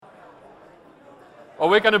Well,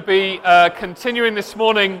 we're going to be continuing this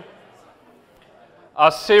morning our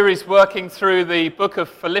series working through the book of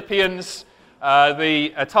Philippians.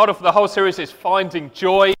 The title for the whole series is Finding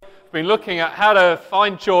Joy. We've been looking at how to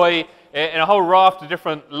find joy in a whole raft of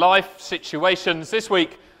different life situations. This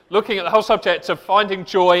week, looking at the whole subject of finding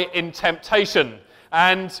joy in temptation.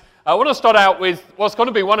 And I want to start out with what's going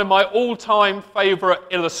to be one of my all-time favourite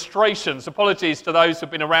illustrations. Apologies to those who've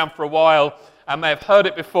been around for a while and may have heard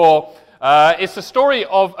it before. It's the story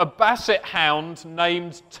of a basset hound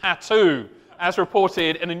named Tattoo, as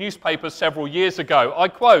reported in a newspaper several years ago. I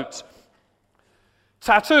quote,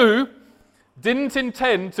 "Tattoo didn't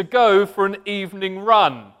intend to go for an evening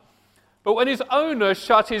run, but when his owner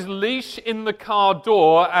shut his leash in the car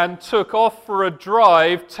door and took off for a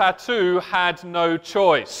drive, Tattoo had no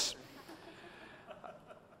choice.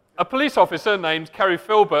 A police officer named Kerry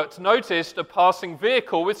Filbert noticed a passing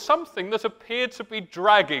vehicle with something that appeared to be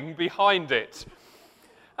dragging behind it.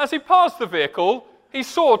 As he passed the vehicle, he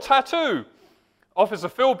saw Tattoo. Officer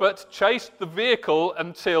Filbert chased the vehicle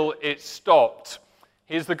until it stopped.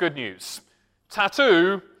 Here's the good news.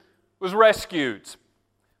 Tattoo was rescued.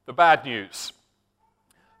 The bad news.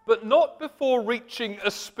 But not before reaching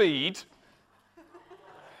a speed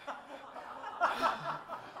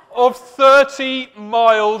of 30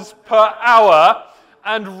 miles per hour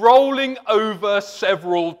and rolling over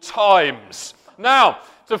several times. Now,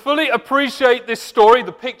 to fully appreciate this story,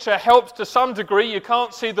 the picture helps to some degree. You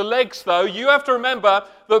can't see the legs though. You have to remember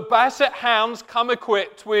that basset hounds come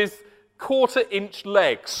equipped with quarter-inch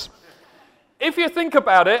legs. If you think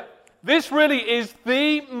about it, this really is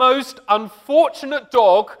the most unfortunate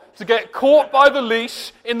dog to get caught by the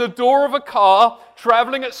leash in the door of a car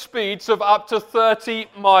traveling at speeds of up to 30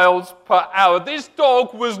 miles per hour. This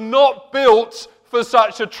dog was not built for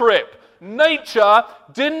such a trip. Nature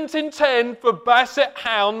didn't intend for basset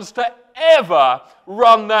hounds to ever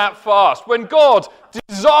run that fast. When God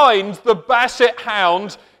designed the basset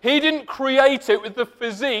hound, he didn't create it with the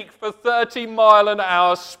physique for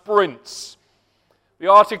 30-mile-an-hour sprints. The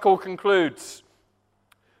article concludes,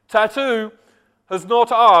 Tattoo has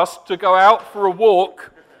not asked to go out for a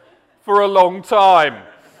walk for a long time.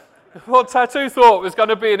 What Tattoo thought was going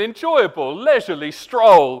to be an enjoyable, leisurely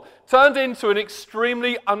stroll turned into an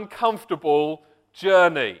extremely uncomfortable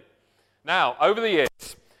journey. Now, over the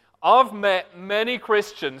years, I've met many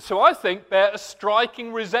Christians who I think bear a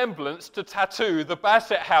striking resemblance to Tattoo, the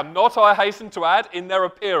basset hound, not, I hasten to add, in their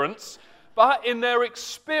appearance, but in their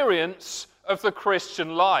experience of the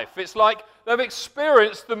Christian life. It's like they've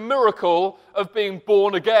experienced the miracle of being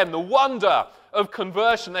born again, the wonder of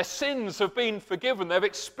conversion. Their sins have been forgiven. They've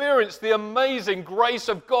experienced the amazing grace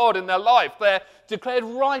of God in their life. They're declared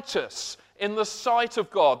righteous in the sight of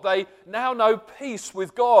God. They now know peace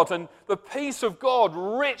with God, and the peace of God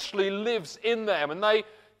richly lives in them. And they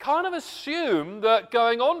kind of assume that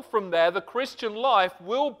going on from there, the Christian life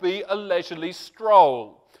will be a leisurely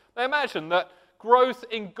stroll. They imagine that growth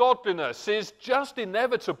in godliness is just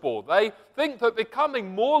inevitable. They think that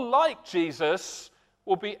becoming more like Jesus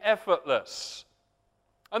will be effortless.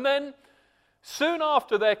 And then, soon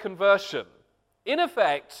after their conversion, in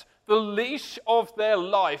effect, the leash of their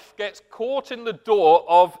life gets caught in the door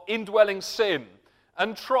of indwelling sin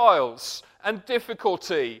and trials and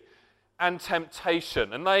difficulty and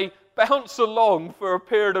temptation. And they bounce along for a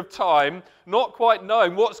period of time, not quite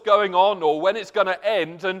knowing what's going on or when it's going to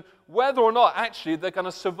end, and whether or not actually they're going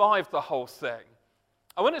to survive the whole thing.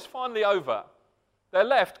 And when it's finally over, they're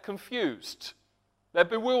left confused. They're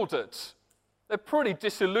bewildered. They're pretty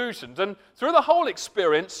disillusioned. And through the whole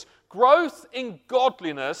experience, growth in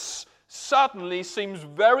godliness suddenly seems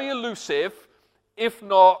very elusive, if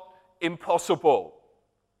not impossible.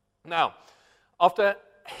 Now, after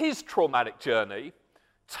his traumatic journey,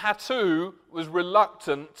 Tattoo was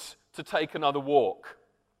reluctant to take another walk.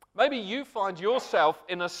 Maybe you find yourself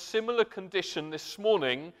in a similar condition this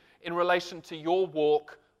morning in relation to your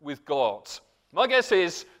walk with God. My guess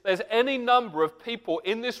is there's any number of people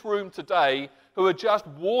in this room today who are just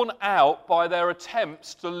worn out by their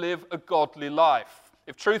attempts to live a godly life.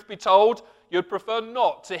 If truth be told, you'd prefer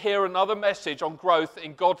not to hear another message on growth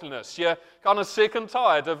in godliness. You're kind of sick and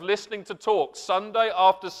tired of listening to talks Sunday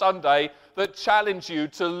after Sunday that challenge you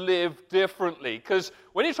to live differently. Because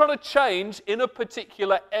when you're trying to change in a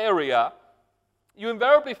particular area, you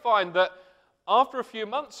invariably find that after a few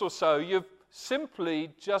months or so, you've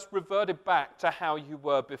simply just reverted back to how you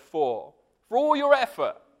were before. For all your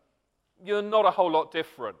effort, you're not a whole lot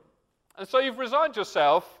different. And so you've resigned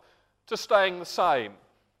yourself to staying the same.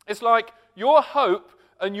 It's like your hope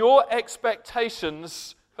and your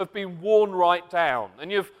expectations have been worn right down,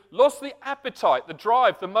 and you've lost the appetite, the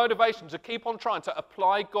drive, the motivation to keep on trying to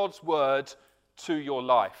apply God's word to your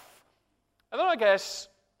life. And then I guess,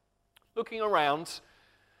 looking around,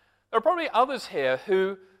 there are probably others here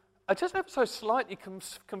who are just ever so slightly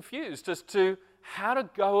confused as to how to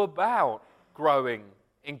go about growing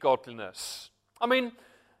in godliness. I mean,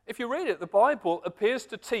 if you read it, the Bible appears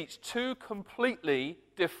to teach two completely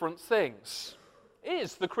different things.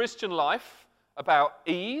 Is the Christian life about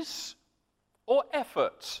ease or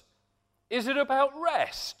effort? Is it about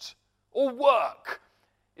rest or work?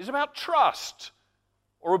 Is it about trust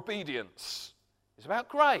or obedience? Is it about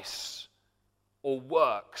grace or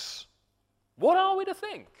works? What are we to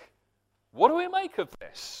think? What do we make of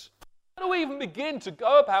this? How do we even begin to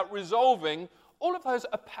go about resolving all of those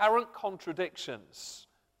apparent contradictions?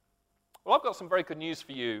 Well, I've got some very good news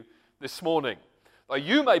for you this morning. Though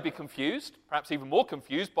you may be confused, perhaps even more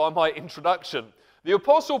confused by my introduction, the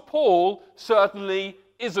Apostle Paul certainly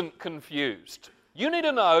isn't confused. You need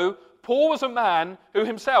to know Paul was a man who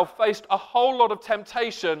himself faced a whole lot of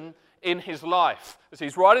temptation in his life. As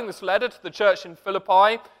he's writing this letter to the church in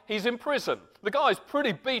Philippi, he's in prison. The guy's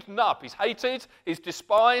pretty beaten up. He's hated, he's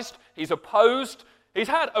despised, he's opposed. He's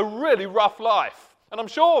had a really rough life. And I'm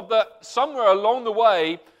sure that somewhere along the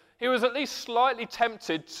way, he was at least slightly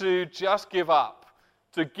tempted to just give up,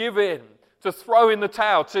 to give in, to throw in the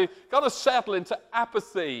towel, to kind of settle into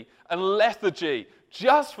apathy and lethargy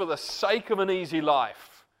just for the sake of an easy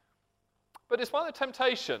life. But despite the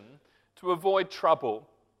temptation to avoid trouble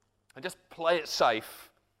and just play it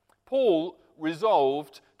safe, Paul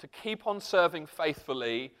resolved to keep on serving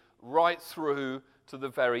faithfully right through to the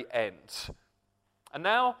very end. And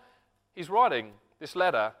now he's writing this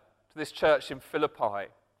letter to this church in Philippi.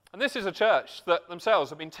 And this is a church that themselves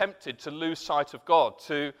have been tempted to lose sight of God,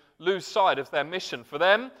 to lose sight of their mission. For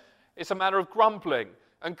them, it's a matter of grumbling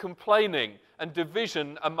and complaining and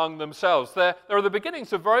division among themselves. There are the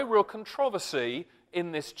beginnings of very real controversy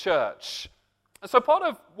in this church. And so part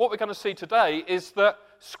of what we're going to see today is that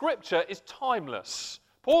Scripture is timeless.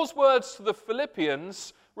 Paul's words to the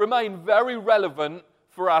Philippians remain very relevant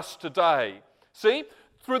for us today. See,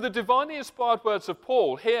 through the divinely inspired words of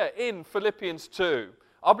Paul here in Philippians 2,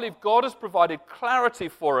 I believe God has provided clarity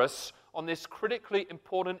for us on this critically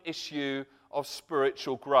important issue of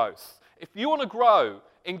spiritual growth. If you want to grow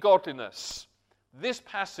in godliness, this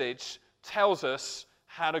passage tells us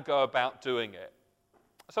how to go about doing it.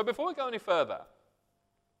 So before we go any further,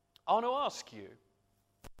 I want to ask you,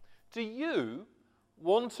 do you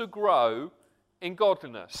want to grow in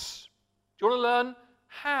godliness? Do you want to learn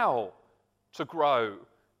how to grow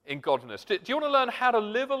in godliness? Do you want to learn how to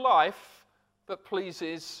live a life that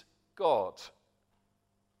pleases God?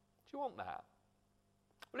 Do you want that?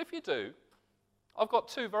 Well, if you do, I've got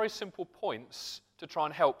two very simple points to try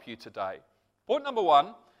and help you today. Point number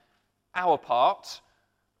one, our part.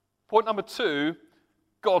 Point number two,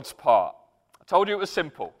 God's part. I told you it was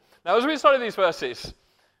simple. Now, as we study these verses,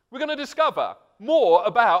 we're going to discover more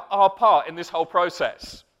about our part in this whole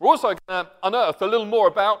process. We're also going to unearth a little more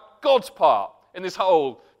about God's part in this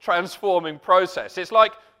whole transforming process. It's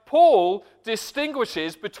like Paul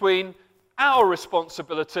distinguishes between our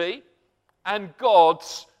responsibility and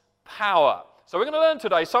God's power. So we're going to learn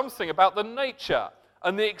today something about the nature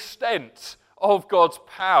and the extent of God's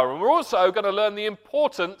power. And we're also going to learn the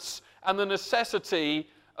importance and the necessity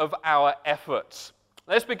of our efforts.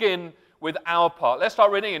 Let's begin with our part. Let's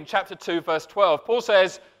start reading in chapter 2, verse 12. Paul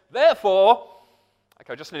says, therefore,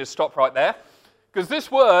 okay, I just need to stop right there, because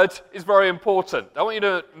this word is very important. I don't want you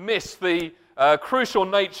to miss the crucial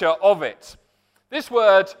nature of it. This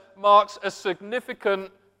word marks a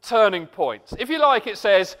significant turning point. If you like, it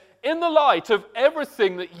says, in the light of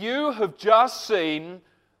everything that you have just seen,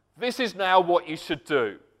 this is now what you should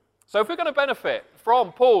do. So if we're going to benefit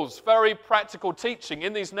from Paul's very practical teaching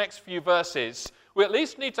in these next few verses, we at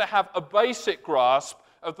least need to have a basic grasp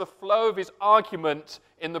of the flow of his argument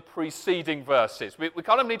in the preceding verses. We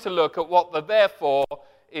kind of need to look at what the therefore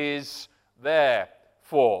is there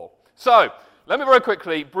for. So, let me very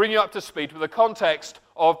quickly bring you up to speed with the context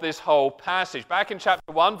of this whole passage. Back in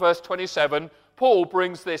chapter 1, verse 27, Paul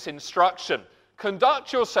brings this instruction.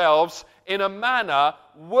 Conduct yourselves in a manner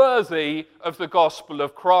worthy of the gospel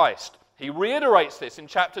of Christ. He reiterates this in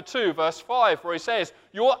chapter 2, verse 5, where he says,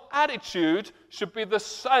 your attitude should be the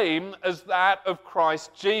same as that of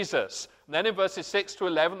Christ Jesus. And then in verses 6 to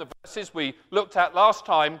 11, the verses we looked at last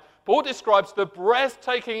time, Paul describes the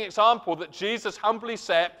breathtaking example that Jesus humbly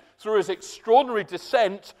set through his extraordinary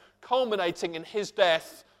descent, culminating in his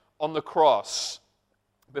death on the cross.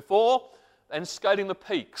 Before then scaling the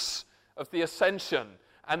peaks of the ascension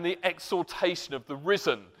and the exaltation of the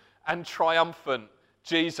risen and triumphant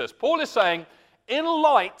Jesus. Paul is saying, in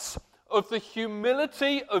light of the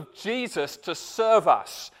humility of Jesus to serve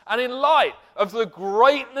us, and in light of the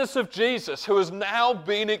greatness of Jesus who has now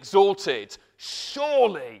been exalted,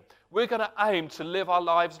 surely we're going to aim to live our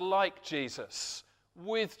lives like Jesus,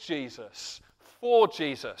 with Jesus, for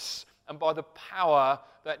Jesus, and by the power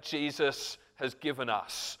that Jesus has given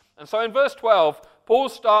us. And so in verse 12, Paul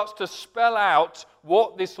starts to spell out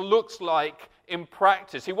what this looks like in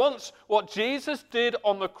practice. He wants what Jesus did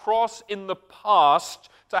on the cross in the past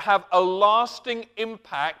to have a lasting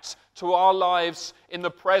impact to our lives in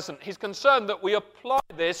the present. He's concerned that we apply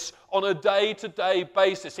this on a day-to-day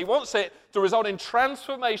basis. He wants it to result in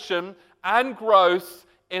transformation and growth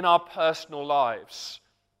in our personal lives.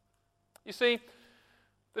 You see,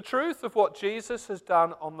 the truth of what Jesus has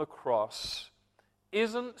done on the cross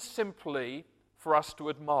isn't simply for us to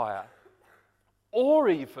admire, or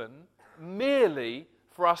even merely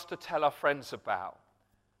for us to tell our friends about.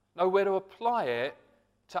 No, we're to apply it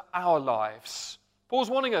to our lives. Paul's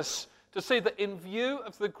wanting us to see that in view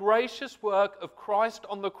of the gracious work of Christ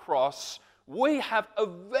on the cross, we have a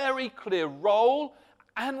very clear role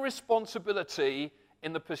and responsibility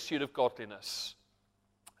in the pursuit of godliness.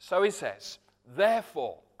 So he says,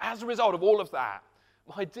 therefore, as a result of all of that,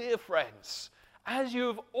 my dear friends, as you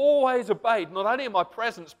have always obeyed, not only in my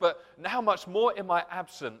presence, but now much more in my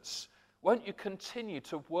absence, won't you continue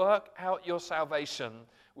to work out your salvation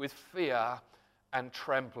with fear and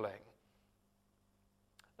trembling?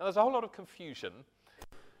 Now, there's a whole lot of confusion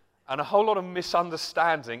and a whole lot of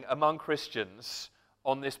misunderstanding among Christians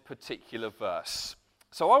on this particular verse.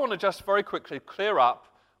 So I want to just very quickly clear up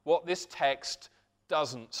what this text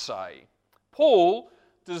doesn't say. Paul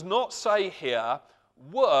does not say here,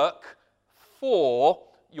 work for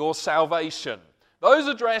your salvation. Those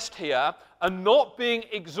addressed here are not being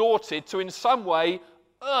exhorted to in some way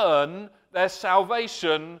earn their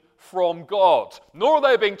salvation from God, nor are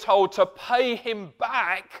they being told to pay him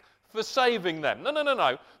back for saving them.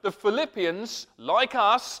 No. The Philippians, like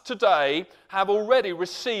us today, have already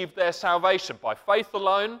received their salvation by faith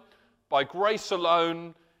alone, by grace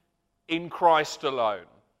alone, in Christ alone.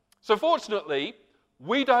 So fortunately,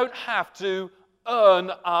 we don't have to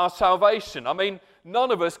earn our salvation. I mean, none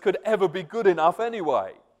of us could ever be good enough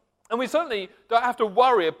anyway. And we certainly don't have to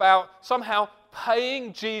worry about somehow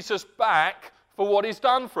paying Jesus back for what he's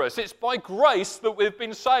done for us. It's by grace that we've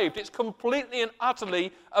been saved. It's completely and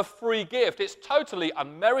utterly a free gift. It's totally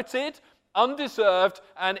unmerited, undeserved,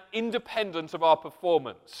 and independent of our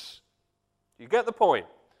performance. You get the point?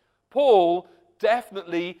 Paul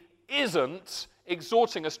definitely isn't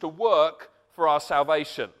exhorting us to work for our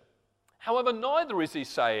salvation. However, neither is he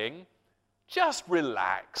saying, just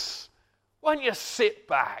relax. Won't you sit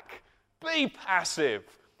back? Be passive.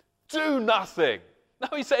 Do nothing.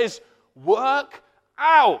 No, he says, work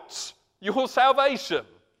out your salvation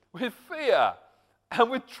with fear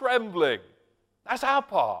and with trembling. That's our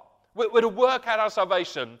part. We're to work out our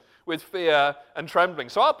salvation with fear and trembling.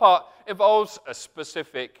 So our part involves a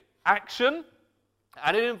specific action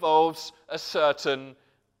and it involves a certain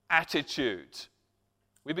attitude.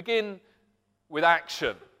 We begin with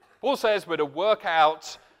action. Paul says we're to work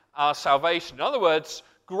out our salvation. In other words,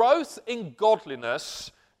 growth in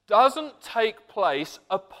godliness doesn't take place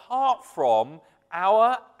apart from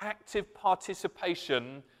our active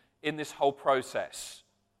participation in this whole process.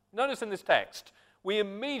 Notice in this text, we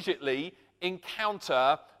immediately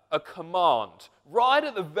encounter a command. Right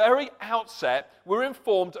at the very outset, we're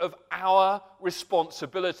informed of our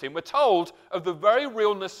responsibility, and we're told of the very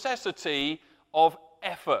real necessity of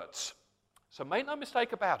effort. So make no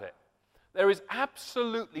mistake about it. There is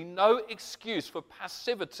absolutely no excuse for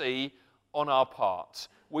passivity on our part.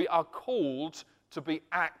 We are called to be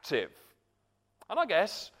active. And I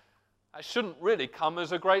guess that shouldn't really come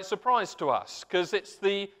as a great surprise to us, because it's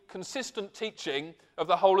the consistent teaching of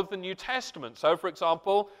the whole of the New Testament. So, for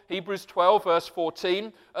example, Hebrews 12, verse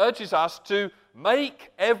 14, urges us to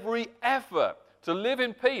make every effort to live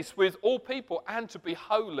in peace with all people and to be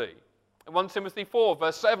holy. In 1 Timothy 4,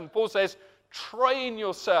 verse 7, Paul says, train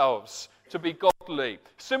yourselves to be godly.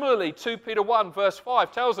 Similarly, 2 Peter 1, verse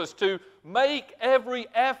 5 tells us to make every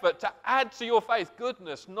effort to add to your faith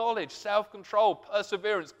goodness, knowledge, self-control,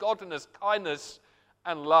 perseverance, godliness, kindness,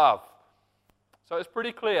 and love. So it's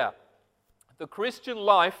pretty clear. The Christian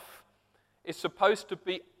life is supposed to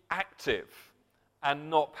be active and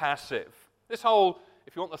not passive. This whole,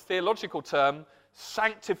 if you want the theological term,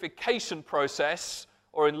 sanctification process,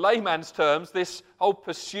 or in layman's terms, this whole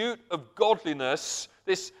pursuit of godliness,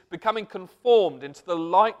 this becoming conformed into the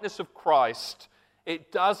likeness of Christ,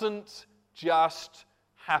 it doesn't just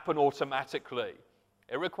happen automatically.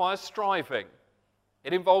 It requires striving.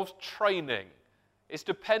 It involves training. It's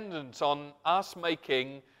dependent on us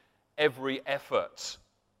making every effort.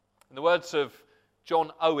 In the words of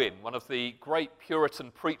John Owen, one of the great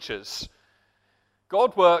Puritan preachers,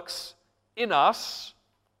 God works in us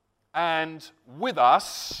and with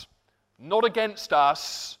us, not against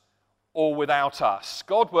us or without us.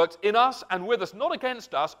 God works in us and with us, not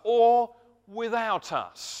against us or without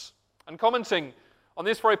us. And commenting on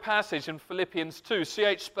this very passage in Philippians 2,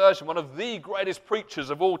 C.H. Spurgeon, one of the greatest preachers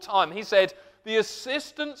of all time, he said, "The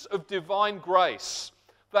assistance of divine grace,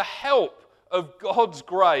 the help of God's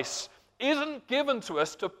grace, isn't given to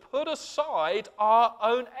us to put aside our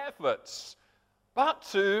own efforts, but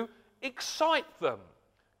to excite them.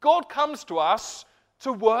 God comes to us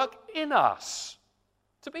to work in us.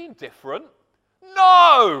 To be indifferent?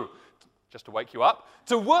 No! Just to wake you up.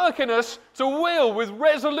 To work in us, to will with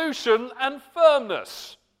resolution and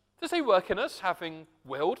firmness. Does he work in us, having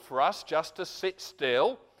willed for us just to sit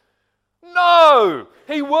still? No!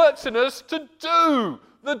 He works in us to do.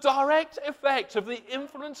 The direct effect of the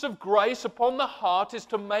influence of grace upon the heart is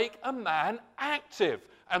to make a man active.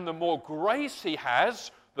 And the more grace he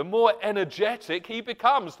has, the more energetic he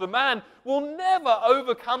becomes. The man will never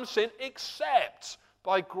overcome sin except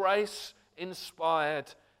by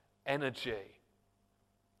grace-inspired energy.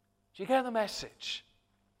 Do you get the message?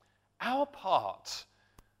 Our part,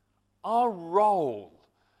 our role,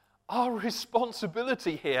 our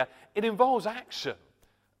responsibility here, it involves action.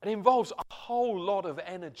 It involves a whole lot of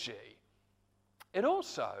energy. It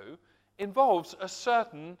also involves a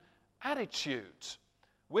certain attitude.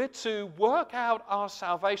 We're to work out our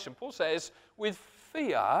salvation, Paul says, with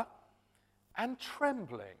fear and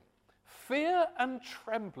trembling. Fear and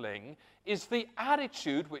trembling is the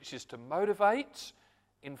attitude which is to motivate,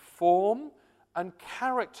 inform, and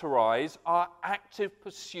characterize our active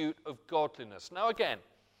pursuit of godliness. Now again,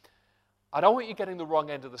 I don't want you getting the wrong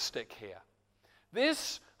end of the stick here.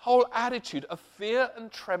 This whole attitude of fear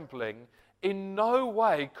and trembling in no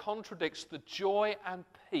way contradicts the joy and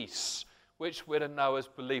peace which we're to know as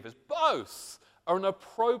believers. Both are an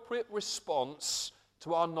appropriate response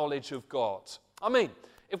to our knowledge of God. I mean,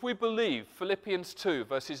 if we believe Philippians 2,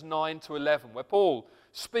 verses 9 to 11, where Paul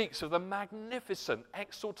speaks of the magnificent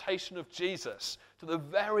exaltation of Jesus to the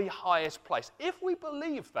very highest place, if we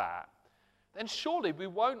believe that, then surely we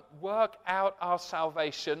won't work out our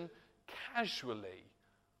salvation casually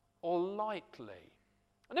or lightly.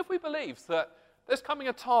 And if we believe that there's coming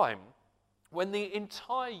a time when the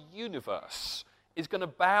entire universe is going to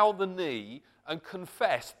bow the knee and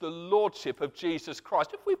confess the lordship of Jesus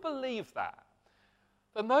Christ, if we believe that,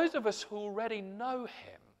 then those of us who already know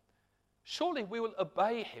him, surely we will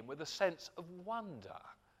obey him with a sense of wonder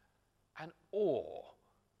and awe.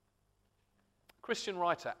 Christian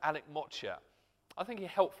writer Alec Motcher, I think he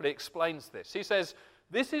helpfully explains this. He says,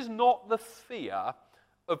 "This is not the fear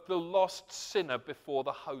of the lost sinner before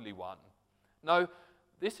the Holy One. No,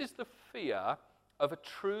 this is the fear of a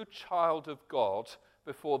true child of God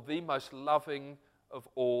before the most loving of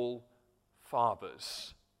all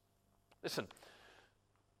fathers." Listen,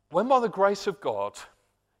 when by the grace of God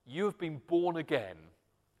you have been born again,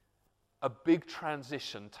 a big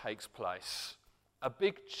transition takes place. A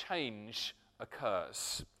big change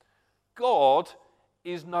occurs. God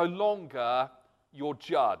is no longer your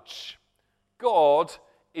judge. God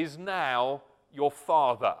is now your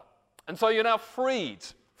Father. And so you're now freed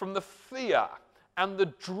from the fear and the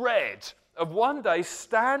dread of one day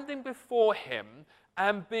standing before him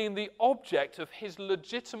and being the object of his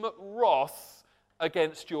legitimate wrath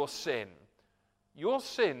against your sin. Your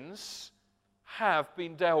sins have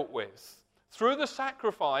been dealt with. Through the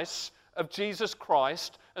sacrifice of Jesus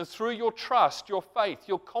Christ and through your trust, your faith,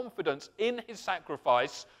 your confidence in his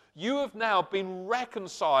sacrifice, you have now been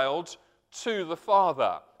reconciled to the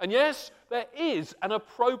Father. And yes, there is an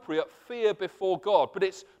appropriate fear before God, but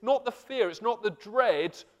it's not the fear, it's not the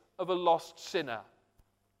dread of a lost sinner.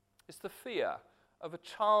 It's the fear of a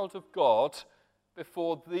child of God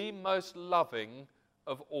before the most loving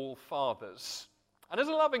of all fathers. And as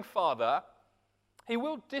a loving father, he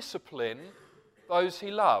will discipline those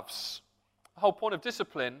he loves. The whole point of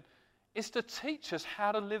discipline is to teach us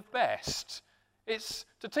how to live best. It's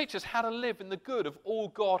to teach us how to live in the good of all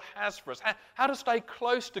God has for us, how to stay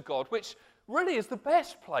close to God, which really is the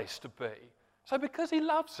best place to be. So because he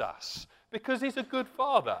loves us, because he's a good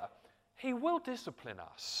father, he will discipline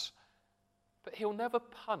us. But he'll never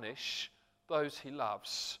punish those he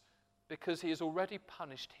loves, because he has already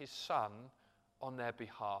punished his son on their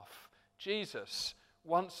behalf. Jesus,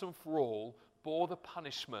 once and for all, bore the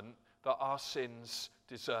punishment that our sins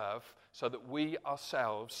deserve, so that we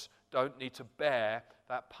ourselves don't need to bear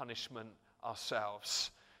that punishment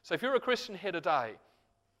ourselves. So if you're a Christian here today,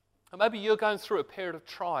 and maybe you're going through a period of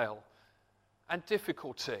trial and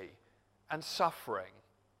difficulty and suffering,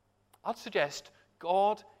 I'd suggest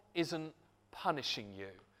God isn't punishing you,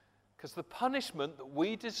 because the punishment that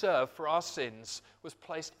we deserve for our sins was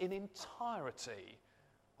placed in entirety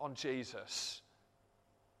on Jesus.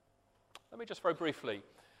 Let me just very briefly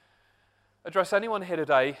address anyone here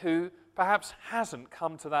today who perhaps hasn't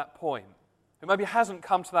come to that point, who maybe hasn't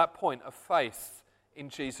come to that point of faith in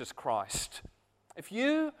Jesus Christ. If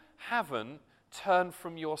you haven't turned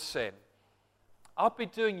from your sin, I'd be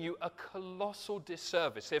doing you a colossal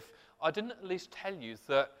disservice if I didn't at least tell you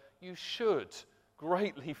that you should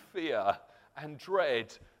greatly fear and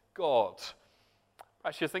dread God.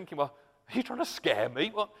 Perhaps you're thinking, well, are you trying to scare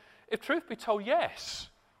me? Well, if truth be told, yes,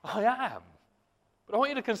 I am. But I want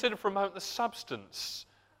you to consider for a moment the substance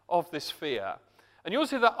of this fear. And you'll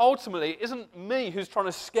see that ultimately it isn't me who's trying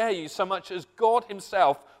to scare you so much as God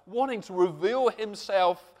himself wanting to reveal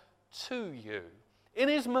himself to you. In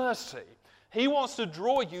his mercy, he wants to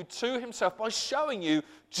draw you to himself by showing you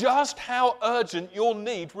just how urgent your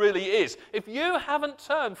need really is. If you haven't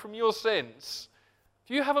turned from your sins,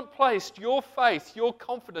 if you haven't placed your faith, your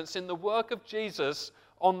confidence in the work of Jesus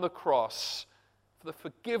on the cross for the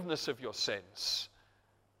forgiveness of your sins,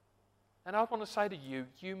 and I want to say to you,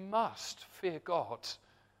 you must fear God.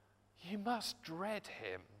 You must dread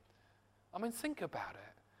him. I mean, think about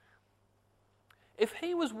it. If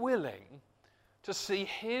he was willing to see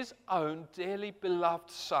his own dearly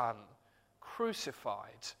beloved Son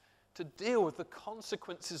crucified to deal with the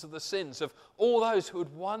consequences of the sins of all those who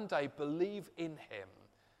would one day believe in him,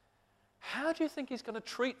 how do you think he's going to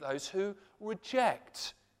treat those who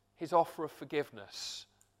reject his offer of forgiveness?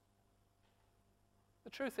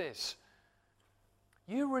 The truth is,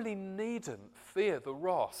 you really needn't fear the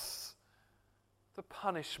wrath, the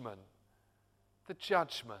punishment, the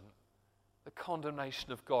judgment, the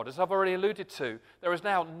condemnation of God. As I've already alluded to, there is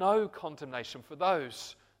now no condemnation for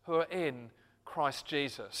those who are in Christ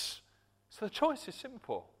Jesus. So the choice is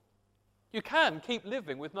simple. You can keep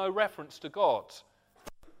living with no reference to God.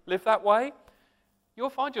 Live that way, you'll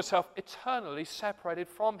find yourself eternally separated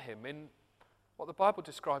from him in what the Bible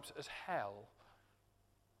describes as hell.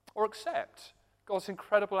 Or accept God's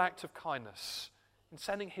incredible act of kindness in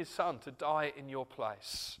sending his Son to die in your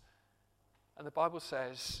place. And the Bible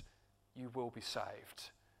says you will be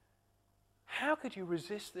saved. How could you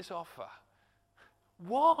resist this offer?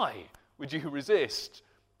 Why would you resist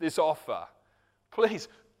this offer? Please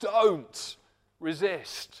don't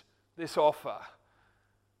resist this offer.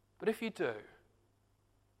 But if you do,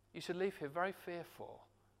 you should leave here very fearful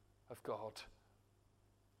of God.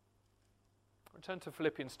 Return to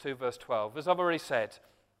Philippians 2 verse 12. As I've already said,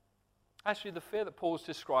 actually the fear that Paul's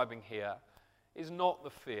describing here is not the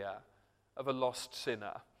fear of a lost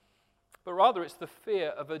sinner, but rather it's the fear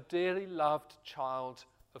of a dearly loved child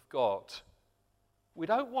of God. We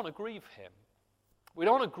don't want to grieve him. We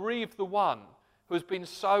don't want to grieve the one who has been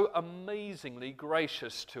so amazingly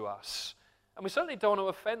gracious to us. And we certainly don't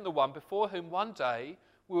want to offend the one before whom one day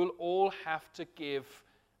we will all have to give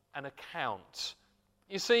an account.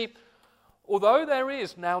 You see, although there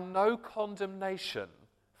is now no condemnation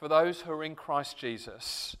for those who are in Christ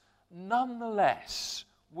Jesus, nonetheless,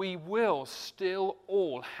 we will still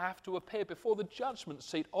all have to appear before the judgment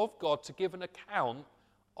seat of God to give an account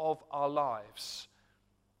of our lives.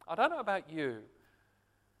 I don't know about you,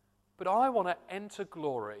 but I want to enter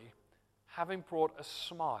glory having brought a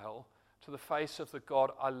smile to the face of the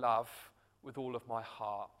God I love with all of my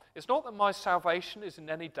heart. It's not that my salvation is in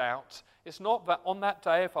any doubt. It's not that on that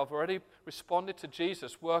day, if I've already responded to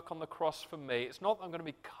Jesus' work on the cross for me, it's not that I'm going to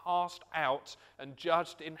be cast out and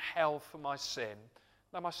judged in hell for my sin.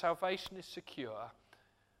 No, my salvation is secure.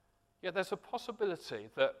 Yet there's a possibility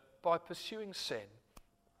that by pursuing sin,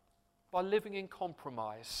 by living in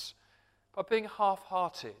compromise, by being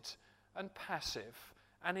half-hearted and passive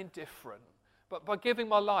and indifferent, but by giving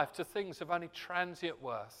my life to things of only transient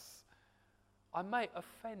worth, I may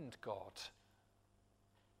offend God.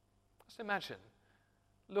 Just imagine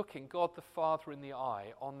looking God the Father in the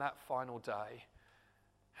eye on that final day,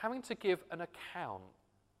 having to give an account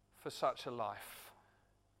for such a life,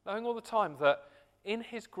 knowing all the time that in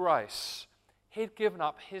his grace, he'd given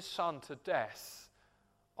up his Son to death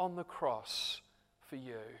on the cross for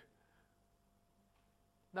you.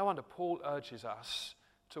 No wonder Paul urges us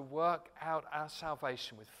to work out our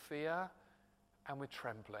salvation with fear and with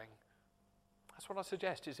trembling. That's what I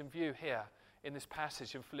suggest is in view here in this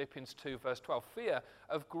passage in Philippians 2 verse 12. Fear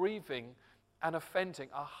of grieving and offending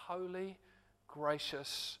a holy,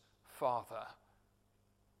 gracious Father.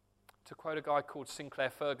 To quote a guy called Sinclair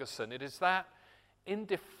Ferguson, it is that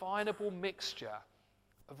indefinable mixture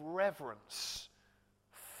of reverence,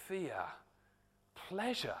 fear,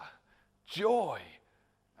 pleasure, joy,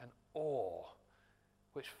 and awe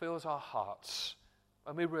which fills our hearts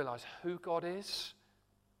when we realize who God is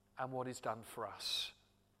and what He's done for us.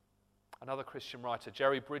 Another Christian writer,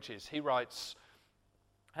 Jerry Bridges, he writes,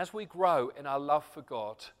 as we grow in our love for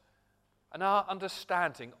God and our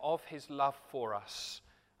understanding of His love for us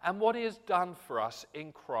and what He has done for us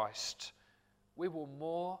in Christ, we will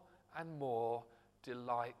more and more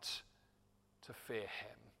delight to fear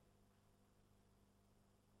Him.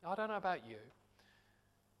 Now, I don't know about you,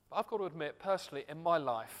 but I've got to admit personally in my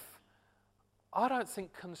life, I don't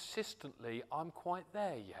think consistently I'm quite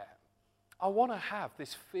there yet. I want to have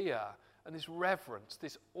this fear and this reverence,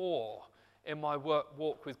 this awe in my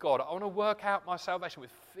walk with God. I want to work out my salvation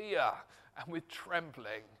with fear and with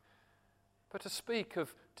trembling. But to speak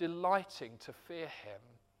of delighting to fear Him,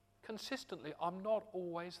 consistently, I'm not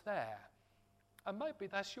always there. And maybe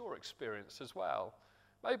that's your experience as well.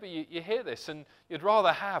 Maybe you hear this and you'd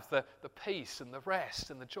rather have the peace and the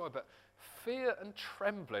rest and the joy, but fear and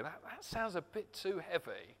trembling, that sounds a bit too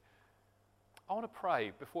heavy. I want to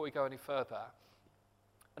pray before we go any further.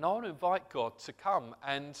 And I want to invite God to come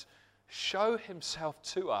and show Himself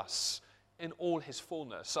to us in all His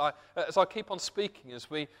fullness. As I keep on speaking, as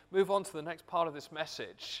we move on to the next part of this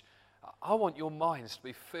message, I want your minds to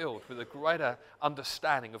be filled with a greater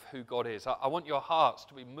understanding of who God is. I want your hearts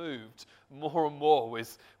to be moved more and more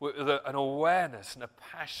with an awareness and a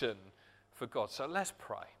passion for God. So let's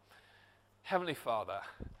pray. Heavenly Father,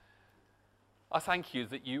 I thank You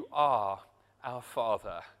that You are our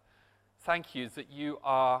Father. Thank You that You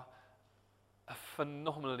are a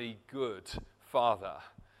phenomenally good Father.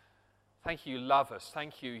 Thank You love us.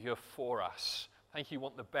 Thank You You're for us. Thank You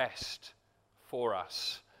want the best for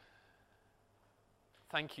us.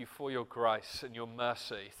 Thank You for Your grace and Your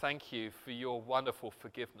mercy. Thank You for Your wonderful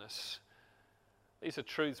forgiveness. These are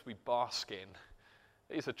truths we bask in.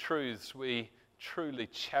 These are truths we truly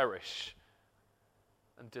cherish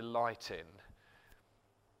and delight in.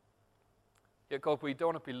 Yet, God, we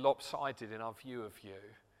don't want to be lopsided in our view of You.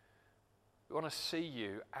 We want to see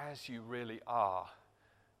You as You really are,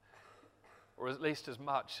 or at least as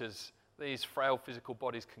much as these frail physical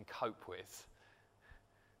bodies can cope with.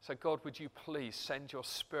 So God, would You please send Your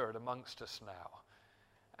Spirit amongst us now?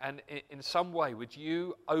 And in some way, would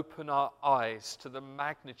You open our eyes to the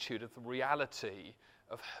magnitude of the reality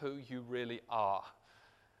of who You really are?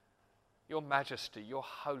 Your majesty, Your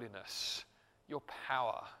holiness, Your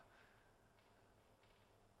power.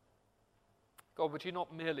 God, would You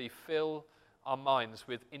not merely fill our minds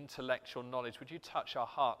with intellectual knowledge? Would You touch our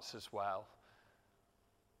hearts as well?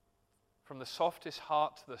 From the softest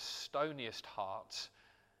heart to the stoniest heart,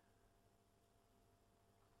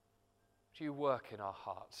 would You work in our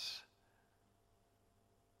hearts?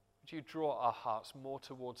 Would You draw our hearts more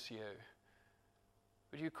towards You?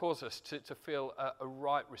 Would You cause us to feel a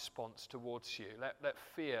right response towards You? Let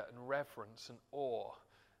fear and reverence and awe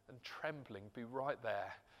and trembling be right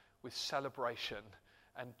there with celebration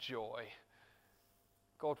and joy.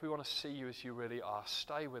 God, we want to see You as You really are.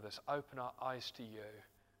 Stay with us. Open our eyes to You.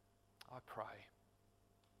 I pray.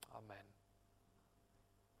 Amen.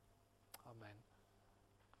 Amen.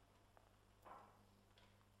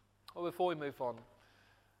 Well, before we move on,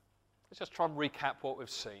 let's just try and recap what we've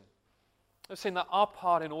seen. We've seen that our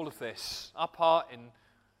part in all of this, our part in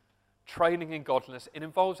training in godliness, it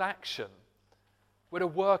involves action. We're to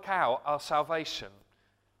work out our salvation.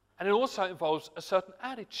 And it also involves a certain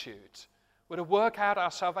attitude. We're to work out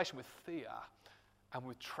our salvation with fear and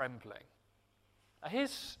with trembling. Now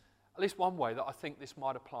here's at least one way that I think this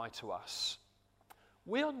might apply to us.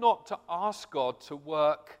 We are not to ask God to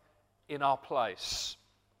work in our place.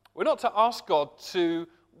 We're not to ask God to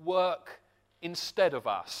work instead of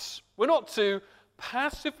us. We're not to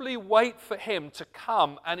passively wait for Him to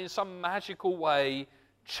come and in some magical way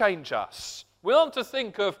change us. We're not to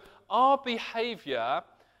think of our behavior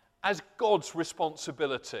as God's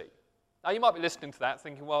responsibility. Now you might be listening to that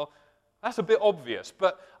thinking, well, that's a bit obvious,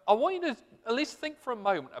 but I want you to at least think for a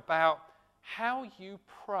moment about how you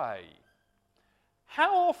pray.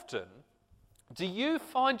 How often do you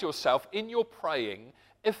find yourself in your praying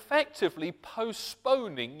effectively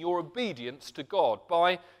postponing your obedience to God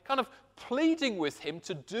by kind of pleading with Him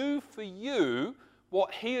to do for you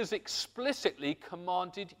what He has explicitly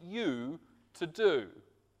commanded you to do?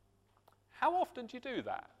 How often do you do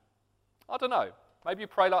that? I don't know. Maybe you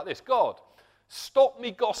pray like this: God, stop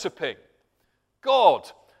me gossiping. God,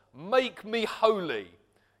 make me holy.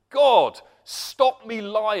 God, stop me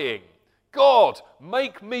lying. God,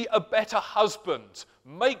 make me a better husband.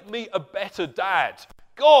 Make me a better dad.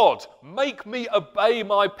 God, make me obey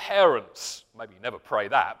my parents. Maybe you never pray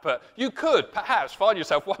that, but you could perhaps find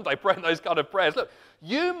yourself one day praying those kind of prayers. Look,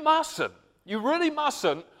 you really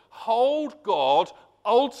mustn't hold God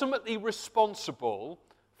ultimately responsible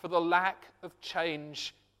for the lack of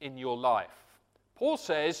change in your life. Paul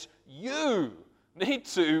says you need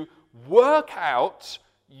to work out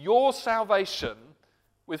your salvation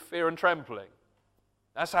with fear and trembling.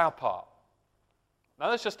 That's our part. Now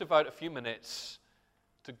let's just devote a few minutes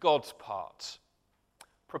to God's part.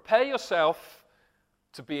 Prepare yourself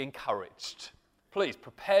to be encouraged. Please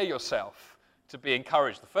prepare yourself to be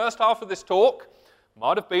encouraged. The first half of this talk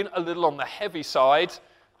might have been a little on the heavy side.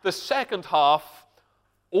 The second half,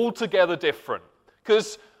 altogether different.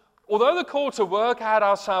 Because although the call to work out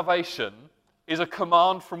our salvation is a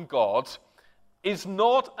command from God, is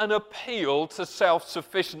not an appeal to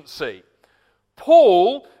self-sufficiency.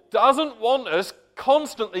 Paul doesn't want us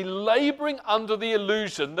constantly laboring under the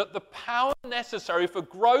illusion that the power necessary for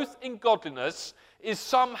growth in godliness is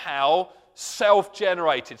somehow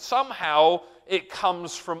self-generated. Somehow it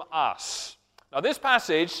comes from us. Now this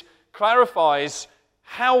passage clarifies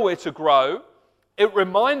how we're to grow. It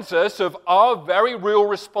reminds us of our very real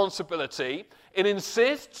responsibility. It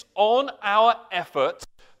insists on our effort,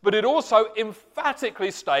 but it also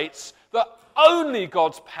emphatically states that only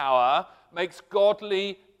God's power makes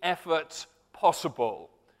godly effort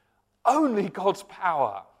possible. Only God's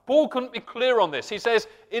power. Paul couldn't be clear on this. He says,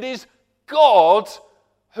 it is God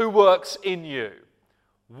who works in you.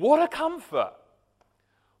 What a comfort.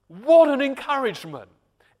 What an encouragement.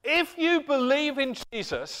 If you believe in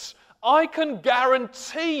Jesus, I can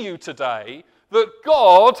guarantee you today that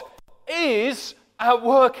God is at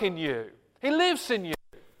work in you. He lives in you.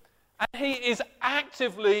 And He is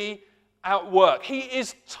actively at work. He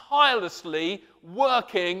is tirelessly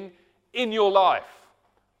working in your life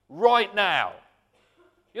right now.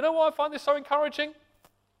 You know why I find this so encouraging?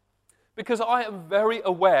 Because I am very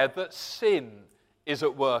aware that sin is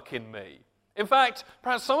at work in me. In fact,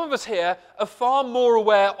 perhaps some of us here are far more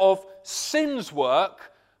aware of sin's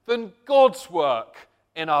work than God's work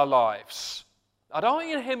in our lives. I don't want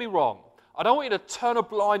you to hear me wrong. I don't want you to turn a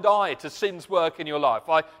blind eye to sin's work in your life.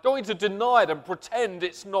 I don't want you to deny it and pretend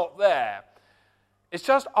it's not there. It's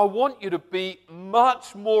just I want you to be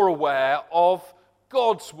much more aware of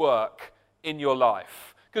God's work in your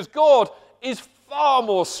life. Because God is far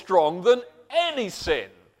more strong than any sin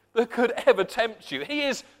that could ever tempt you. He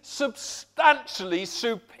is substantially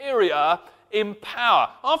superior in power.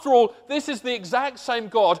 After all, this is the exact same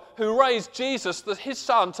God who raised Jesus, His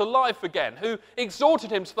Son, to life again, who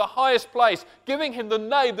exalted Him to the highest place, giving Him the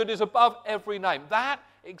name that is above every name. That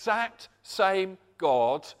exact same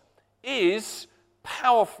God is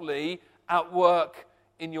powerfully at work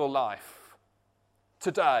in your life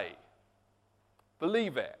today.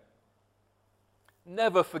 Believe it.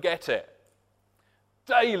 Never forget it.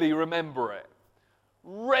 Daily remember it.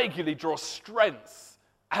 Regularly draw strength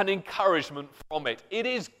and encouragement from it. It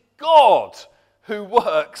is God who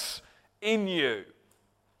works in you.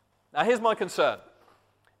 Now here's my concern.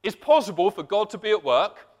 It's possible for God to be at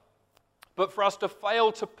work, but for us to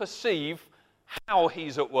fail to perceive how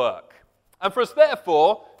He's at work. And for us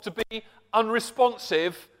therefore to be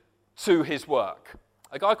unresponsive to His work.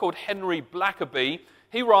 A guy called Henry Blackaby,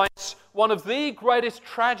 he writes, one of the greatest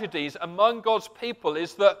tragedies among God's people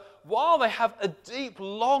is that while they have a deep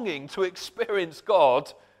longing to experience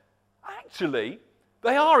God, actually,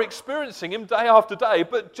 they are experiencing Him day after day,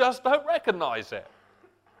 but just don't recognize it.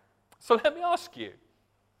 So let me ask you,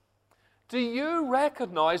 do you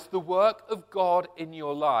recognize the work of God in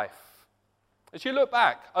your life? As you look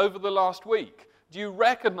back over the last week, do you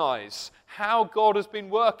recognize how God has been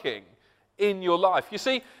working in your life? You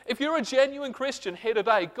see, if you're a genuine Christian here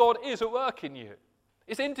today, God is at work in you.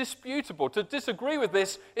 It's indisputable. To disagree with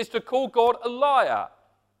this is to call God a liar.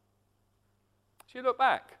 As you look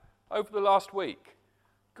back over the last week,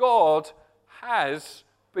 God has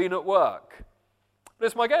been at work. But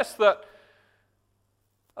it's my guess that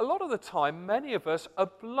a lot of the time, many of us are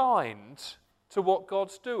blind to what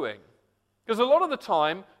God's doing. Because a lot of the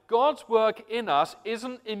time, God's work in us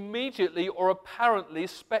isn't immediately or apparently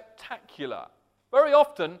spectacular. Very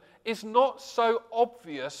often, it's not so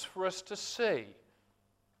obvious for us to see.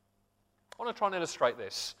 I want to try and illustrate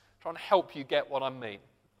this, try and help you get what I mean.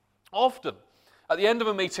 Often, at the end of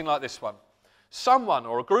a meeting like this one, someone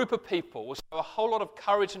or a group of people will show a whole lot of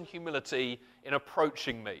courage and humility in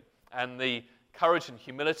approaching me. And the courage and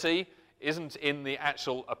humility isn't in the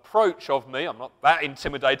actual approach of me. I'm not that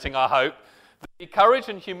intimidating, I hope. The courage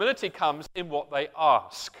and humility comes in what they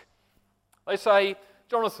ask. They say,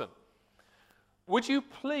 Jonathan, would you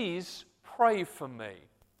please pray for me?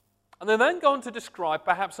 And they then go on to describe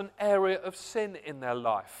perhaps an area of sin in their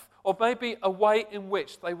life, or maybe a way in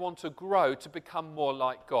which they want to grow to become more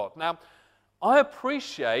like God. Now, I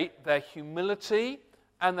appreciate their humility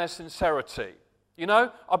and their sincerity. You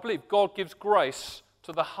know, I believe God gives grace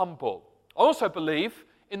to the humble. I also believe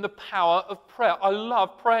in the power of prayer. I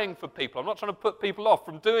love praying for people. I'm not trying to put people off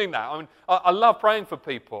from doing that. I mean, I love praying for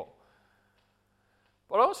people.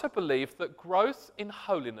 But I also believe that growth in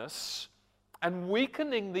holiness and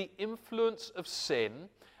weakening the influence of sin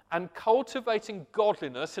and cultivating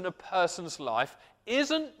godliness in a person's life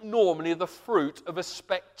isn't normally the fruit of a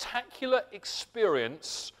spectacular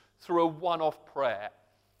experience through a one-off prayer.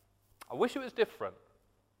 I wish it was different.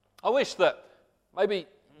 I wish that maybe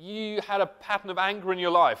you had a pattern of anger in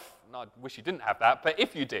your life. No, I wish you didn't have that, but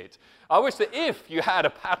if you did, I wish that if you had a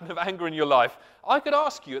pattern of anger in your life, I could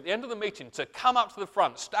ask you at the end of the meeting to come up to the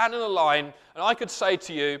front, stand in a line, and I could say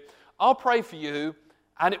to you, I'll pray for you,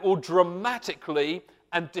 and it will dramatically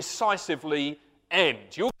and decisively end.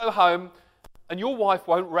 You'll go home, and your wife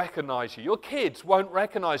won't recognize you. Your kids won't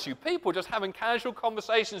recognize you. People just having casual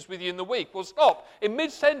conversations with you in the week will stop in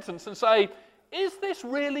mid-sentence and say, is this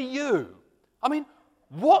really you? I mean,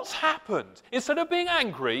 what's happened? Instead of being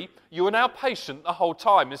angry, you are now patient the whole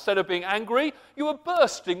time. Instead of being angry, you are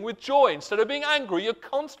bursting with joy. Instead of being angry, you're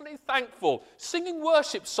constantly thankful, singing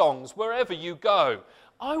worship songs wherever you go.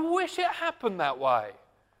 I wish it happened that way.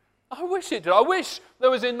 I wish it did. I wish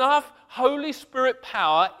there was enough Holy Spirit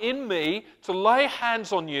power in me to lay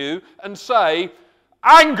hands on you and say,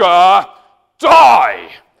 anger,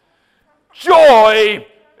 die. Joy,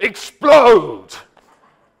 explode.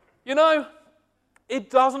 You know, it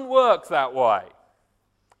doesn't work that way.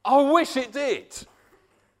 I wish it did.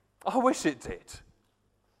 I wish it did.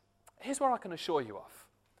 Here's what I can assure you of.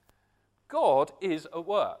 God is at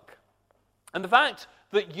work. And the fact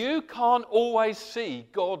that you can't always see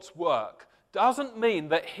God's work doesn't mean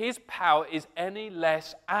that his power is any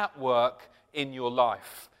less at work in your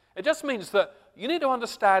life. It just means that you need to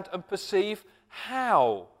understand and perceive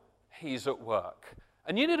how he's at work.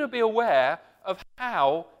 And you need to be aware of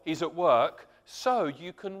how he's at work so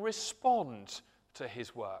you can respond to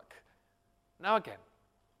his work. Now again,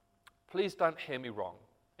 please don't hear me wrong.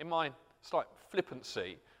 In my slight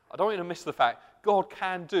flippancy, I don't want you to miss the fact God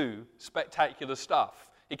can do spectacular stuff.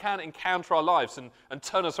 He can encounter our lives and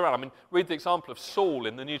turn us around. I mean, read the example of Saul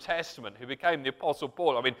in the New Testament, who became the Apostle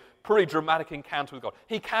Paul. I mean, pretty dramatic encounter with God.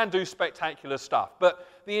 He can do spectacular stuff. But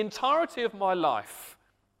the entirety of my life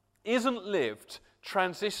isn't lived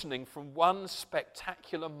transitioning from one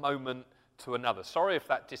spectacular moment to another. Sorry if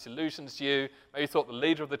that disillusions you. Maybe you thought the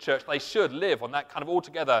leader of the church, they should live on that kind of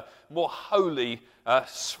altogether more holy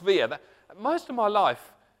sphere. Most of my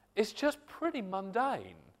life is just pretty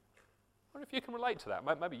mundane. I wonder if you can relate to that.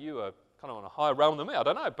 Maybe you are kind of on a higher realm than me, I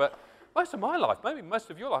don't know. But most of my life, maybe most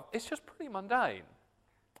of your life, it's just pretty mundane.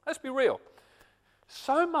 Let's be real.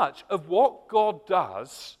 So much of what God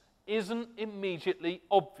does isn't immediately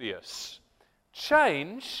obvious.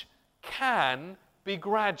 Change can be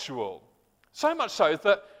gradual. So much so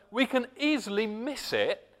that we can easily miss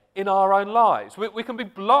it in our own lives. We can be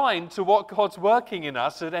blind to what God's working in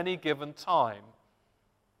us at any given time.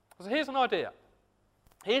 So here's an idea.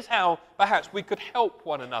 Here's how perhaps we could help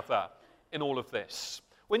one another in all of this.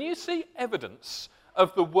 When you see evidence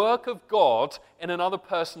of the work of God in another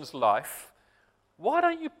person's life, why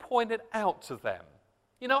don't you point it out to them?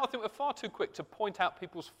 You know, I think we're far too quick to point out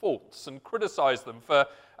people's faults and criticize them for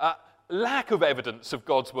lack of evidence of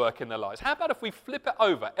God's work in their lives. How about if we flip it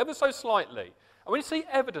over ever so slightly? And when you see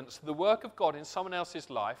evidence of the work of God in someone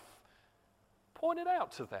else's life, point it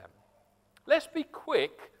out to them. Let's be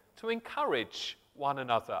quick to encourage one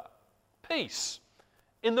another. Peace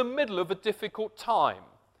in the middle of a difficult time.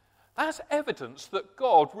 That's evidence that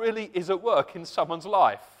God really is at work in someone's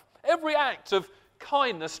life. Every act of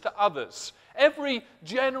kindness to others, every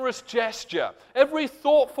generous gesture, every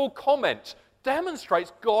thoughtful comment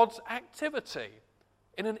demonstrates God's activity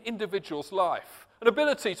in an individual's life. An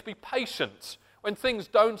ability to be patient when things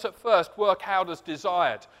don't at first work out as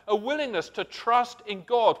desired. A willingness to trust in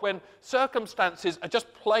God when circumstances are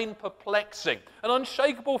just plain perplexing. An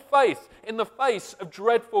unshakable faith in the face of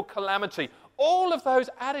dreadful calamity. All of those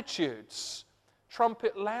attitudes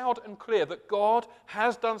trumpet loud and clear that God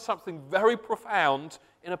has done something very profound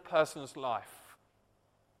in a person's life.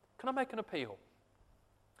 Can I make an appeal?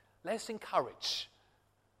 Let's encourage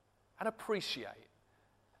and appreciate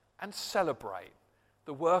and celebrate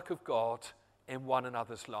the work of God in one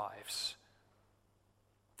another's lives.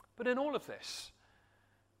 But in all of this,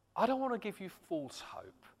 I don't want to give you false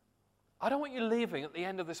hope. I don't want you leaving at the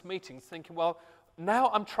end of this meeting thinking, well,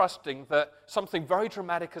 now I'm trusting that something very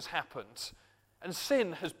dramatic has happened and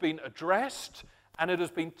sin has been addressed and it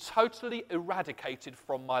has been totally eradicated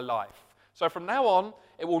from my life. So from now on,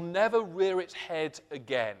 it will never rear its head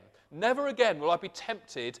again. Never again will I be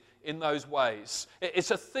tempted in those ways.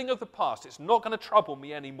 It's a thing of the past. It's not going to trouble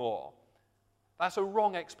me anymore. That's a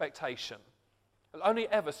wrong expectation. It'll only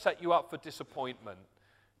ever set you up for disappointment.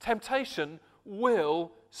 Temptation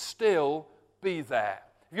will still be there.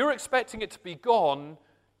 If you're expecting it to be gone,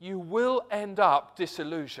 you will end up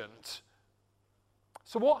disillusioned.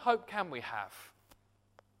 So what hope can we have?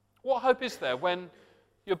 What hope is there when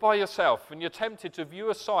you're by yourself and you're tempted to view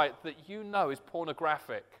a site that you know is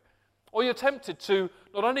pornographic? Or you're tempted to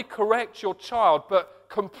not only correct your child, but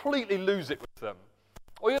completely lose it with them?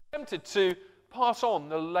 Or you're tempted to pass on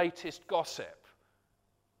the latest gossip?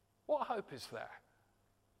 What hope is there?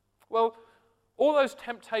 Well, all those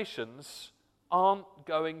temptations aren't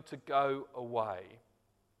going to go away.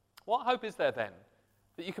 What hope is there then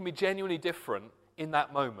that you can be genuinely different in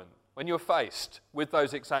that moment when you're faced with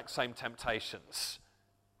those exact same temptations?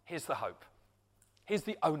 Here's the hope. Here's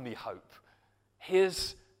the only hope.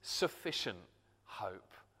 Here's sufficient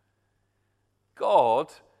hope.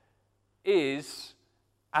 God is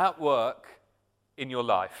at work in your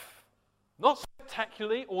life. Not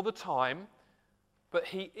spectacularly all the time, but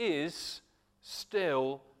he is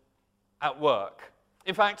still at work.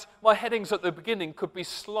 In fact, my headings at the beginning could be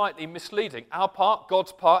slightly misleading. Our part,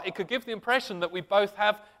 God's part, it could give the impression that we both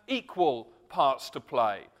have equal parts to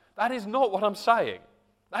play. That is not what I'm saying.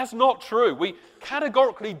 That's not true. We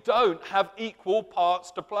categorically don't have equal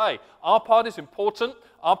parts to play. Our part is important.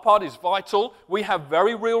 Our part is vital. We have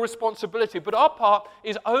very real responsibility. But our part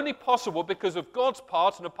is only possible because of God's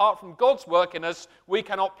part, and apart from God's work in us, we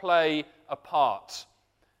cannot play a part.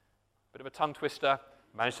 Bit of a tongue twister.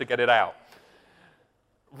 Managed to get it out.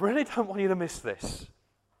 Really don't want you to miss this.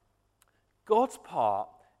 God's part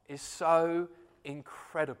is so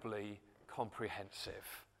incredibly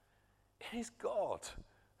comprehensive. It is God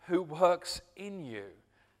who works in you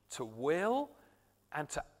to will and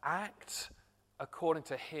to act according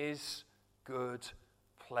to his good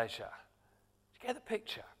pleasure. Do you get the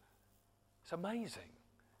picture? It's amazing.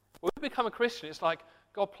 When we become a Christian, it's like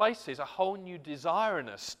God places a whole new desire in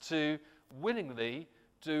us to willingly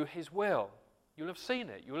do his will. You'll have seen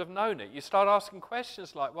it. You'll have known it. You start asking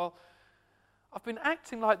questions like, well, I've been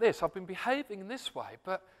acting like this. I've been behaving in this way,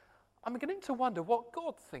 but I'm beginning to wonder what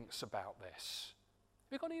God thinks about this.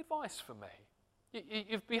 Have you got any advice for me?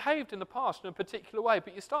 You've behaved in the past in a particular way,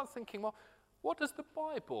 but you start thinking, well, what does the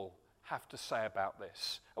Bible have to say about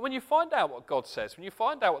this? And when you find out what God says, when you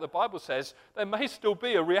find out what the Bible says, there may still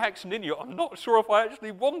be a reaction in you. I'm not sure if I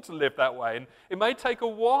actually want to live that way. And it may take a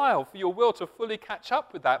while for your will to fully catch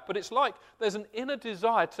up with that, but it's like there's an inner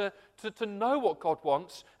desire to know what God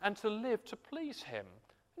wants and to live to please him.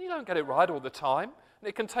 And you don't get it right all the time. And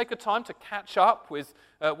it can take a time to catch up with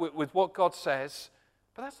what God says.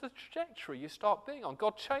 But that's the trajectory you start being on.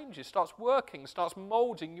 God changes, starts working, starts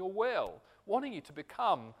molding your will, wanting you to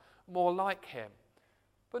become more like him.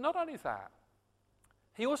 But not only that,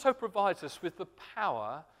 he also provides us with the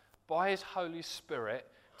power by his Holy Spirit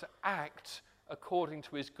to act according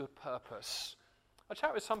to his good purpose. I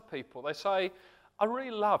chat with some people, they say, I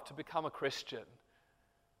really love to become a Christian,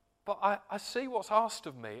 but I see what's asked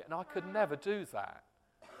of me and I could never do that.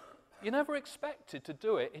 You're never expected to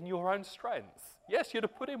do it in your own strength. Yes, you're to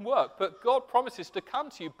put in work, but God promises to come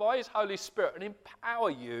to you by his Holy Spirit and empower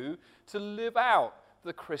you to live out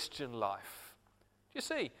the Christian life. Do you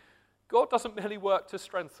see? God doesn't merely work to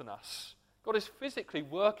strengthen us. God is physically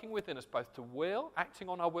working within us both to will, acting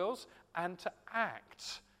on our wills, and to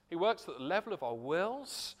act. He works at the level of our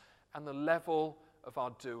wills and the level of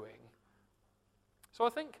our doing. So I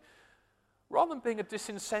think, rather than being a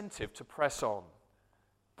disincentive to press on,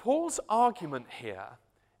 Paul's argument here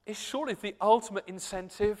is surely the ultimate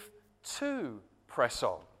incentive to press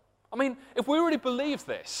on. I mean, if we really believe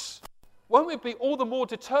this, won't we be all the more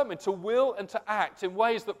determined to will and to act in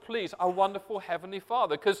ways that please our wonderful Heavenly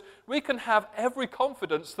Father? Because we can have every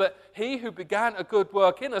confidence that he who began a good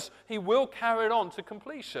work in us, he will carry it on to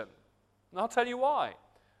completion. And I'll tell you why.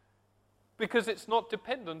 Because it's not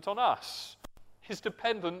dependent on us. It's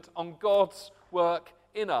dependent on God's work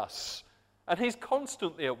in us. And he's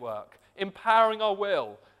constantly at work, empowering our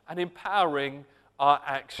will and empowering our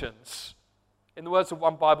actions. In the words of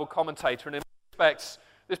one Bible commentator, and in many respects,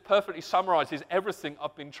 This perfectly summarizes everything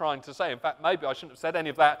I've been trying to say. In fact, maybe I shouldn't have said any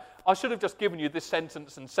of that. I should have just given you this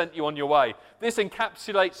sentence and sent you on your way. This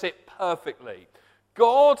encapsulates it perfectly.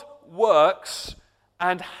 God works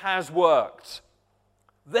and has worked.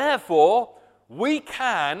 Therefore, we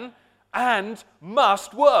can and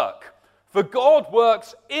must work. For God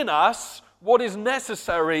works in us what is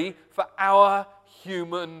necessary for our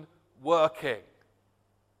human working.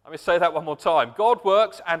 Let me say that one more time. God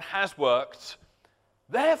works and has worked.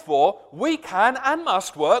 Therefore, we can and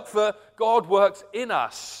must work, for God works in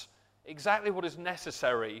us exactly what is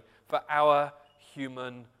necessary for our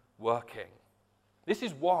human working. This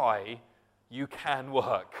is why you can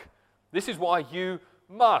work. This is why you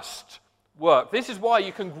must work. This is why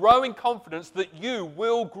you can grow in confidence that you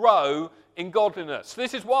will grow in godliness.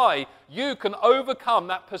 This is why you can overcome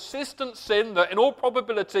that persistent sin that in all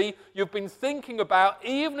probability you've been thinking about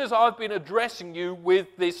even as I've been addressing you with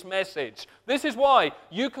this message. This is why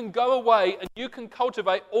you can go away and you can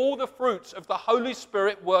cultivate all the fruits of the Holy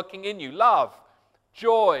Spirit working in you. Love,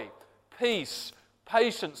 joy, peace,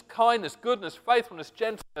 patience, kindness, goodness, faithfulness,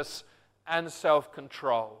 gentleness, and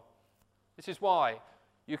self-control. This is why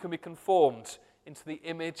you can be conformed into the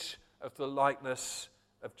image of the likeness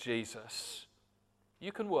of Jesus.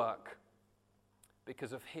 You can work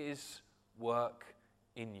because of his work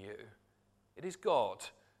in you. It is God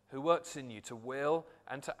who works in you to will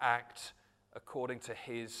and to act according to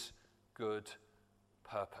his good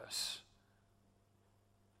purpose.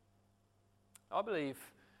 I believe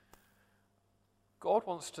God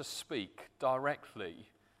wants to speak directly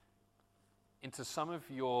into some of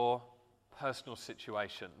your personal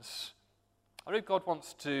situations. I believe God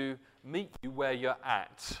wants to meet you where you're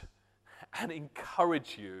at and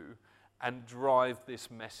encourage you and drive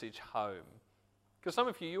this message home. Because some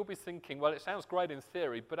of you, you'll be thinking, well, it sounds great in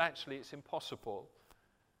theory, but actually it's impossible.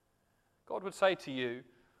 God would say to you,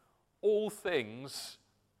 all things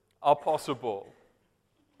are possible.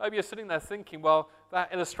 Maybe you're sitting there thinking, well,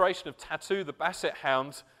 that illustration of Tattoo, the basset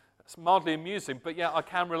hound, that's mildly amusing, but yeah, I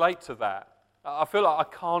can relate to that. I feel like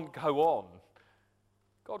I can't go on.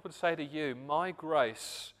 God would say to you, my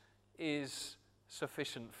grace is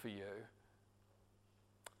sufficient for you.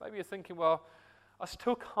 Maybe you're thinking, well, I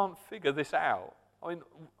still can't figure this out. I mean,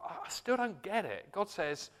 I still don't get it. God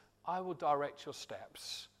says, I will direct your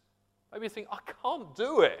steps. Maybe you think, I can't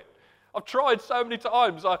do it. I've tried so many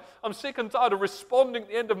times. I'm sick and tired of responding at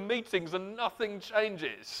the end of meetings and nothing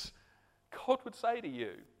changes. God would say to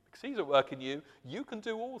you, because he's at work in you, you can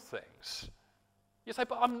do all things. You say,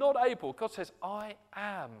 but I'm not able. God says, I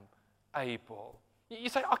am able. You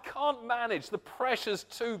say, I can't manage. The pressure's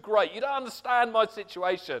too great. You don't understand my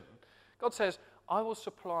situation. God says, I will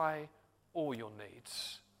supply all your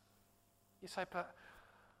needs. You say, but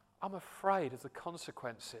I'm afraid of the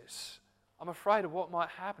consequences. I'm afraid of what might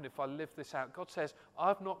happen if I live this out. God says,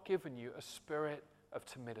 I've not given you a spirit of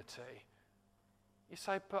timidity. You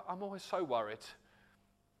say, but I'm always so worried,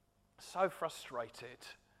 so frustrated.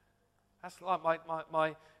 That's like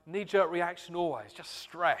my knee-jerk reaction always, just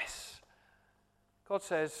stress. God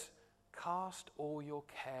says, cast all your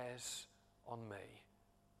cares on me.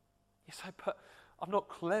 You say, but I'm not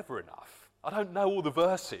clever enough. I don't know all the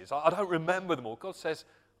verses. I don't remember them all. God says,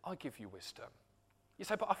 I give you wisdom. You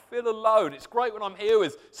say, but I feel alone. It's great when I'm here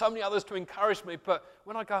with so many others to encourage me, but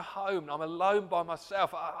when I go home and I'm alone by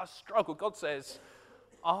myself, I struggle. God says,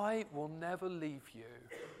 I will never leave you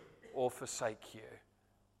or forsake you.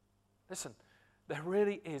 Listen, there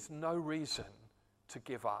really is no reason to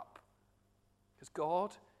give up. Because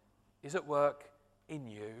God is at work in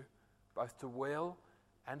you, both to will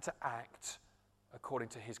and to act according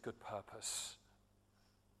to his good purpose.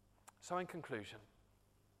 So in conclusion,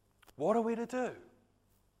 what are we to do?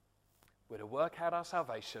 We're to work out our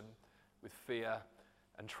salvation with fear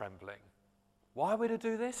and trembling. Why are we to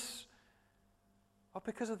do this? Well,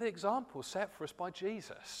 because of the example set for us by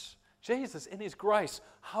Jesus. Jesus, in his grace,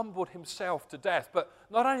 humbled himself to death. But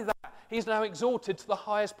not only that, he's now exalted to the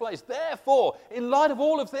highest place. Therefore, in light of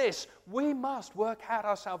all of this, we must work out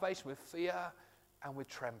our salvation with fear and with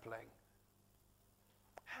trembling.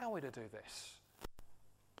 How are we to do this?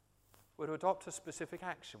 We're to adopt a specific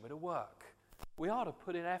action. We're to work. We are to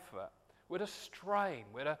put in effort. We're to strain.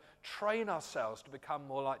 We're to train ourselves to become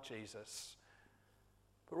more like Jesus.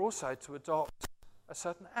 But also to adopt a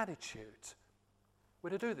certain attitude. We're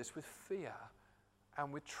to do this with fear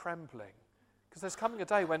and with trembling. Because there's coming a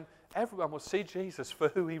day when everyone will see Jesus for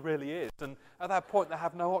who he really is. And at that point, they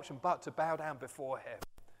have no option but to bow down before him.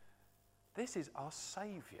 This is our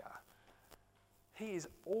Saviour. He is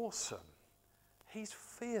awesome. He's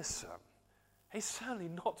fearsome. He's certainly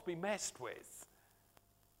not to be messed with.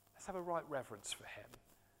 Let's have a right reverence for him.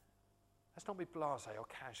 Let's not be blasé or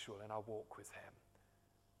casual in our walk with him.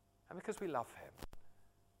 And because we love him,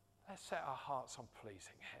 let's set our hearts on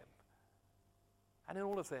pleasing him. And in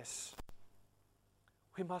all of this,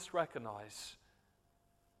 we must recognize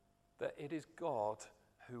that it is God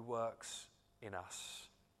who works in us.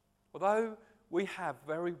 Although we have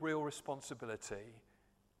very real responsibility,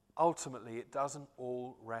 ultimately it doesn't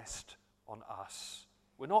all rest on us.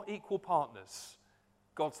 We're not equal partners.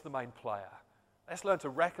 God's the main player. Let's learn to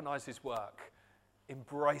recognize his work,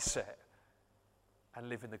 embrace it, and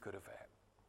live in the good of it.